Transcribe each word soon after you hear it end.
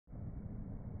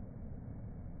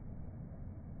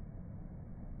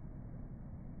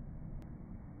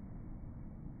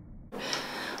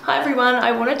Hi everyone,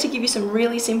 I wanted to give you some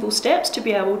really simple steps to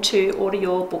be able to order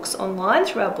your books online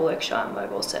through our Buloke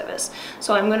mobile service.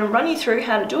 So I'm going to run you through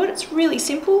how to do it. It's really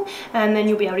simple and then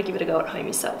you'll be able to give it a go at home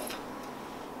yourself.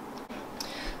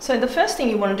 So the first thing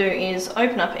you want to do is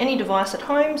open up any device at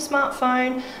home,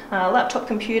 smartphone, laptop,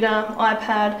 computer,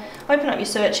 iPad, open up your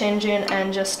search engine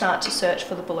and just start to search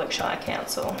for the Buloke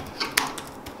Council.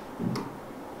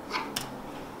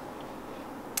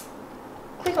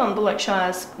 Click on Buloke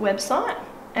Shire's website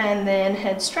and then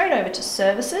head straight over to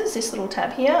Services, this little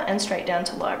tab here, and straight down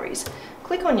to Libraries.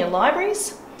 Click on your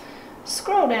Libraries,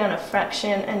 scroll down a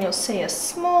fraction and you'll see a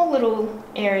small little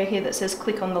area here that says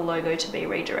click on the logo to be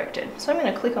redirected. So I'm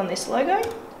going to click on this logo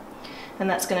and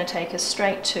that's going to take us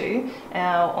straight to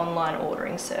our online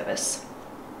ordering service.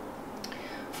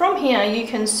 From here you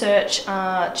can search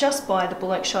just by the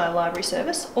Buloke Shire Library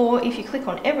Service, or if you click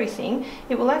on everything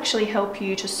it will actually help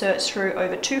you to search through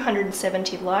over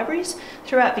 270 libraries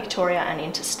throughout Victoria and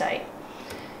interstate.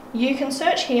 You can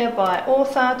search here by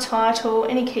author, title,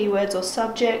 any keywords or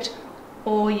subject,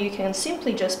 or you can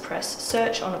simply just press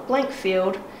search on a blank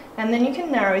field and then you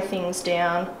can narrow things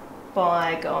down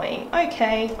by going,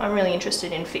 okay, I'm really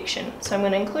interested in fiction, so I'm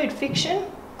going to include fiction,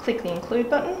 click the include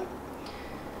button.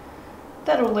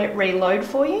 That'll reload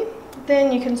for you.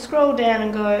 Then you can scroll down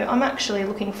and go, I'm actually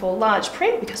looking for large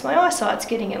print because my eyesight's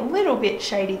getting a little bit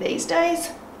shady these days,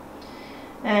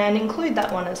 and include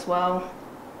that one as well.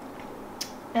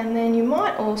 And then you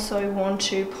might also want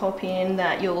to pop in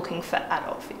that you're looking for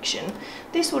adult fiction.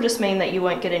 This will just mean that you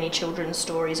won't get any children's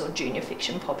stories or junior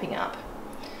fiction popping up.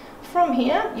 From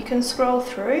here you can scroll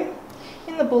through.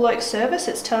 In the Buloke service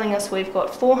it's telling us we've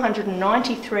got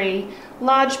 493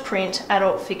 large print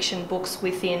adult fiction books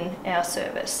within our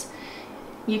service.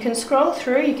 You can scroll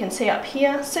through, you can see up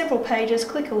here several pages,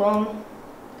 click along.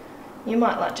 You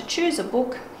might like to choose a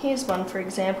book. Here's one for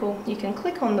example. You can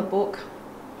click on the book.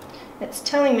 It's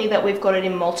telling me that we've got it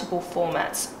in multiple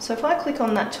formats. So if I click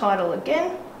on that title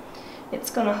again,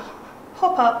 it's going to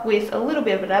pop up with a little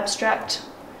bit of an abstract,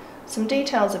 some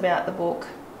details about the book,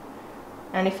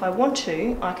 and if I want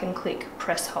to, I can click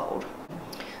press hold.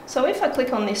 So if I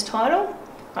click on this title,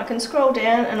 I can scroll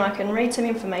down and I can read some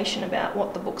information about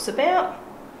what the book's about,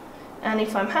 and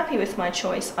if I'm happy with my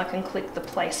choice, I can click the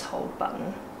place hold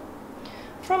button.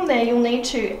 From there you'll need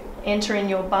to enter in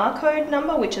your barcode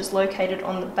number, which is located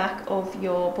on the back of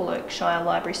your Buloke Shire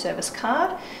Library Service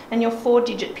card, and your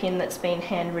 4-digit PIN that's been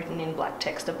handwritten in black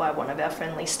text by one of our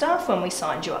friendly staff when we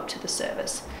signed you up to the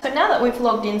service. So now that we've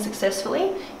logged in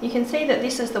successfully, you can see that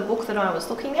this is the book that I was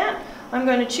looking at. I'm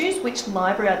going to choose which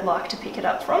library I'd like to pick it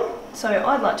up from. So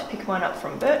I'd like to pick mine up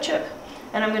from Birchip,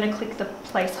 and I'm going to click the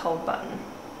place hold button.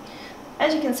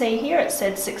 As you can see here it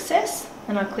said success,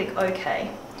 and I click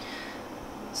OK.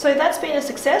 So that's been a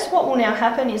success. What will now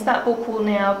happen is that book will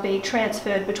now be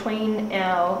transferred between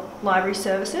our library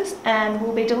services and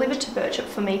will be delivered to Birchip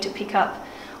for me to pick up.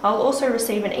 I'll also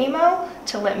receive an email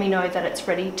to let me know that it's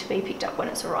ready to be picked up when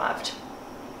it's arrived.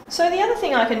 So the other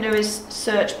thing I can do is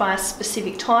search by a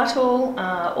specific title,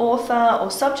 author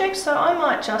or subject. So I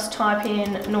might just type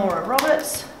in Nora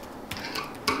Roberts.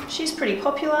 She's pretty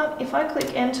popular. If I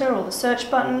click enter or the search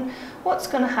button, what's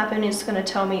going to happen is it's going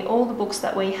to tell me all the books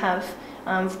that we have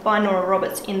by Nora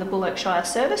Roberts in the Buloke Shire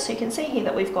service. So you can see here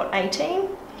that we've got 18.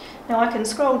 Now I can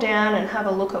scroll down and have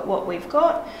a look at what we've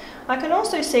got. I can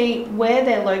also see where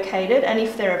they're located and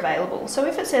if they're available. So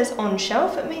if it says on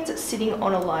shelf, it means it's sitting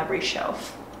on a library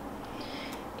shelf.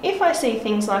 If I see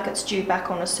things like it's due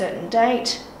back on a certain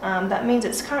date, that means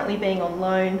it's currently being on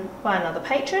loan by another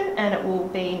patron and it will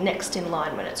be next in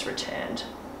line when it's returned.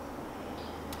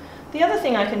 The other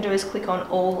thing I can do is click on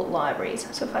all libraries.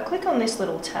 So if I click on this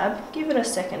little tab, give it a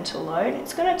second to load,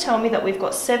 it's going to tell me that we've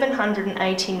got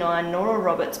 789 Nora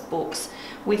Roberts books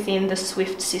within the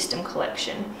Swift system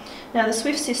collection. Now the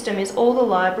Swift system is all the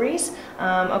libraries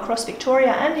across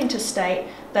Victoria and interstate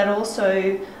that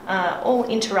also all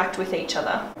interact with each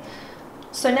other.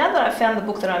 So now that I've found the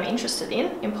book that I'm interested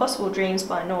in, Impossible Dreams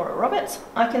by Nora Roberts,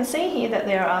 I can see here that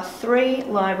there are 3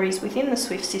 libraries within the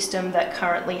Swift system that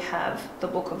currently have the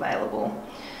book available.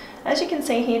 As you can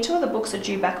see here, 2 of the books are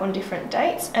due back on different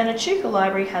dates and Echuca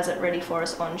Library has it ready for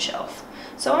us on shelf.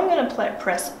 So I'm going to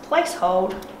press place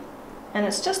hold, and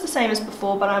it's just the same as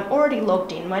before, but I'm already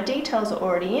logged in. My details are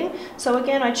already in, so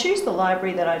again I choose the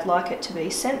library that I'd like it to be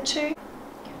sent to.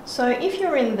 So if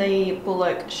you're in the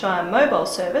Buloke Shire mobile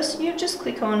service, you just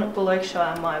click on Buloke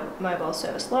Shire mobile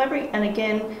service library and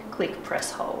again click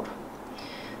press hold.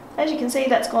 As you can see,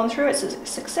 that's gone through, it's a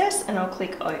success, and I'll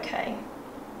click OK.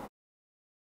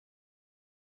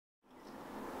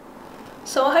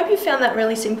 So I hope you found that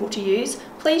really simple to use.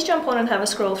 Please jump on and have a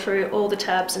scroll through all the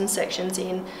tabs and sections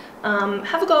in.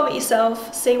 Have a go of it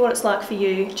yourself, see what it's like for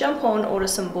you, jump on, order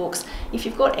some books. If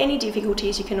you've got any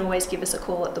difficulties, you can always give us a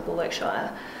call at the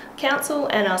Buloke Council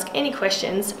and ask any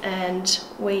questions, and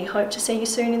we hope to see you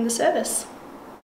soon in the service.